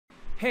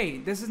Hey,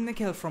 this is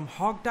Nikhil from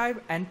Hogdive,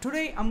 and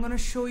today I'm going to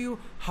show you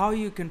how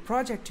you can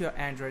project your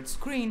Android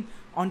screen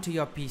onto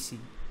your PC.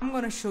 I'm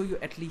going to show you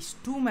at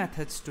least 2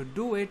 methods to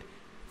do it,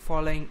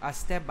 following a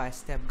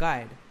step-by-step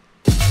guide.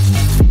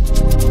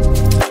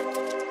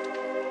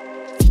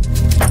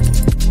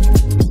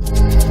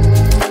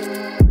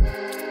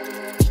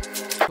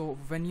 So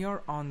when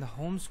you're on the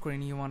home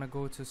screen, you want to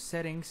go to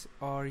settings,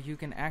 or you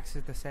can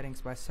access the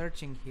settings by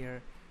searching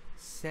here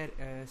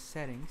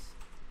settings,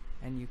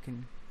 and you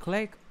can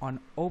click on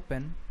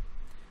open.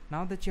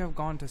 Now that you have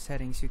gone to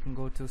settings, you can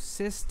go to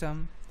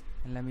system,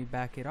 and let me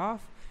back it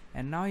off,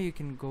 and now you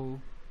can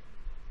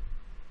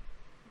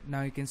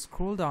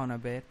scroll down a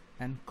bit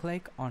and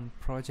click on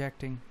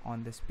projecting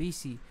on this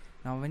PC.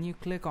 Now when you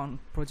click on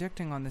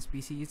projecting on this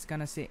PC, it's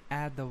gonna say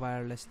add the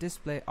wireless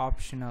display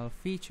optional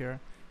feature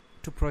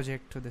to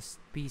project to this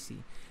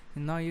PC.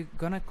 And now you're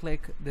gonna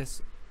click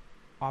this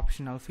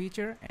optional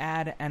feature,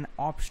 add an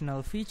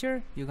optional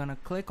feature. You're gonna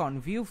click on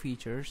view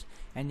features,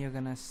 and you're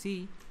gonna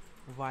see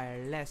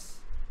wireless.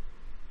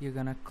 You're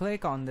gonna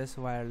click on this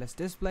wireless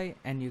display,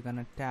 and you're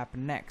gonna tap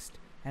next,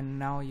 and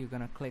now you're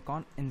gonna click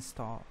on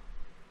install.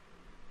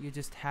 You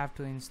just have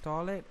to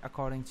install it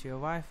according to your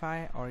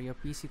Wi-Fi or your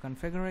PC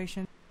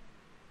configuration.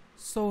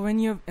 So when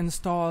you've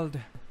installed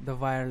the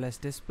wireless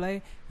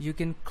display, you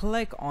can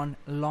click on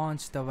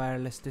launch the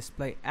wireless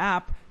display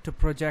app to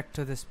project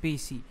to this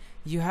PC.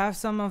 You have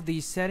some of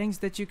these settings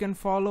that you can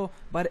follow,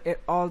 but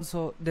it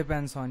also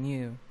depends on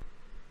you.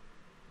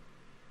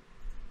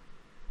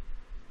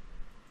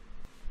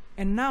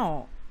 And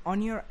now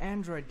on your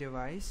Android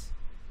device,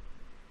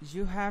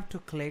 you have to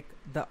click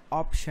the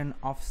option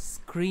of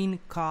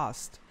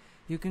screencast.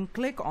 You can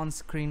click on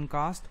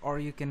screencast, or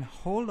you can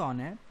hold on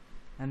it,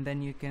 and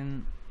then you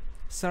can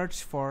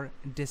search for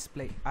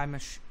display. I'm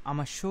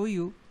gonna show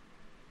you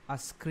a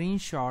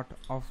screenshot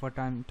of what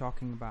I'm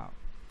talking about.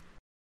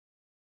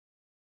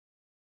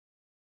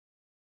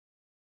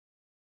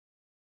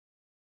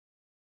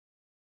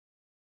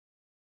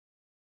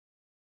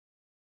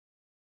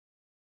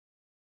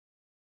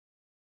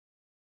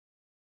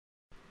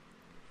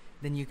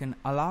 Then you can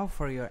allow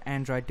for your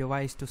Android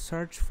device to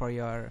search for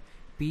your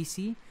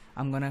PC.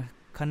 I'm gonna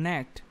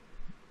connect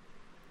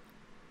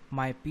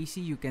my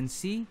PC. You can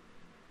see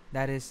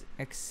that is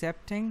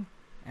accepting,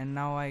 and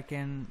now I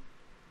can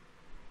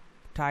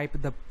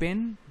type the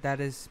pin that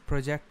is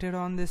projected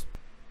on this,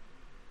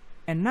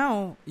 and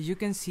now you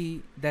can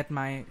see that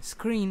my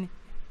screen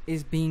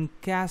is being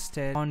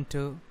casted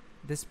onto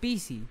this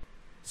PC.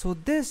 So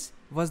this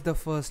was the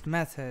first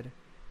method.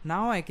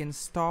 Now I can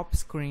stop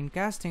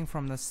screencasting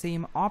from the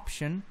same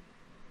option.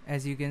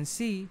 As you can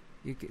see,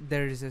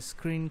 there is a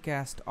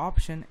screencast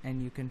option,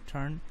 and you can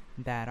turn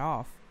that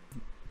off.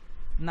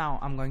 Now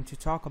I'm going to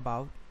talk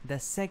about the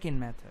second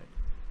method.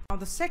 Now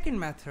the second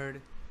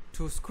method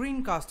to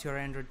screencast your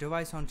Android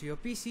device onto your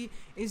PC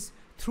is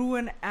through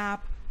an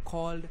app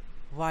called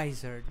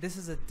Vysor. This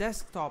is a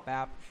desktop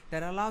app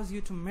that allows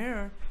you to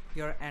mirror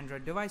your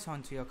Android device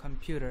onto your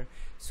computer.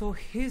 So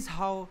here's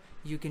how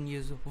you can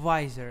use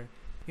Vysor.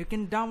 You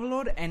can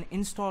download and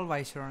install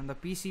Vysor on the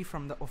PC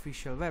from the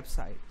official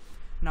website.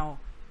 Now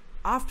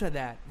after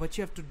that, what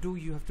you have to do,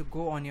 you have to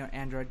go on your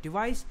Android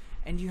device,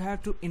 and you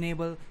have to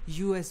enable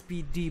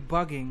USB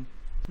debugging.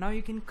 Now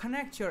you can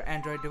connect your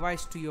Android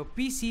device to your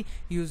PC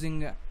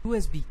using a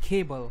USB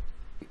cable.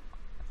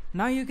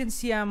 Now you can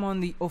see I'm on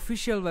the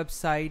official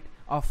website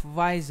of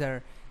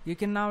Vysor. You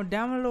can now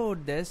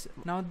download this.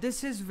 Now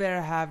this is where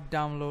I have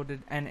downloaded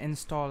and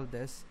installed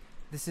this.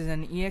 This is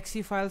an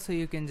exe file, so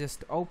you can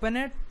just open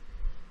it,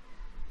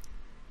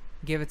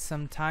 give it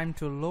some time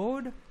to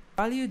load.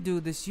 While you do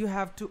this, you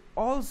have to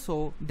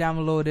also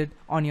download it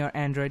on your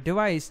Android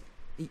device,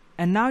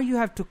 and now you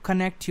have to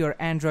connect your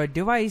Android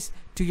device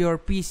to your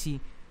PC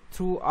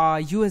through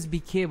a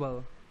USB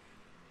cable.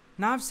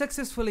 Now I've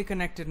successfully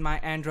connected my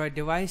Android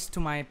device to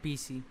my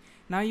PC.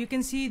 Now you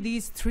can see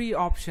these 3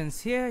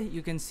 options here.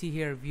 You can see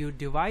here view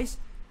device.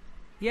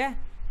 Yeah,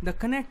 the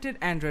connected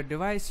Android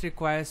device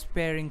requires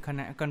pairing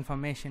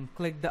confirmation.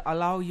 Click the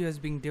allow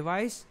USB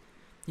device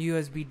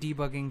USB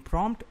debugging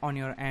prompt on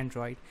your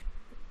Android.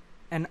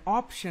 An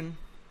option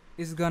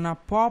is gonna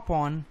pop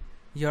on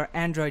your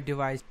Android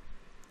device,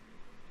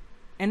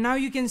 and now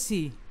you can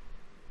see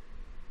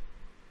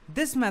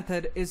this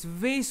method is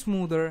way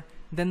smoother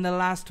than the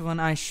last one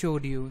I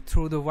showed you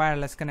through the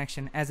wireless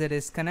connection, as it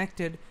is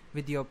connected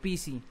with your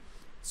PC.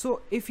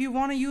 So if you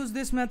want to use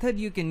this method,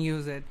 you can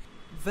use it.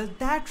 Well,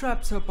 that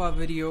wraps up our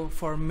video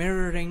for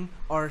mirroring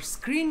or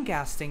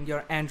screencasting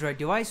your Android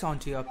device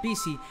onto your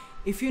PC.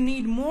 If you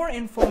need more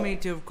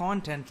informative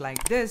content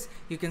like this,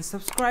 you can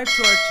subscribe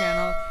to our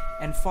channel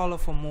and follow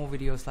for more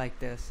videos like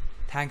this.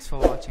 Thanks for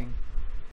watching.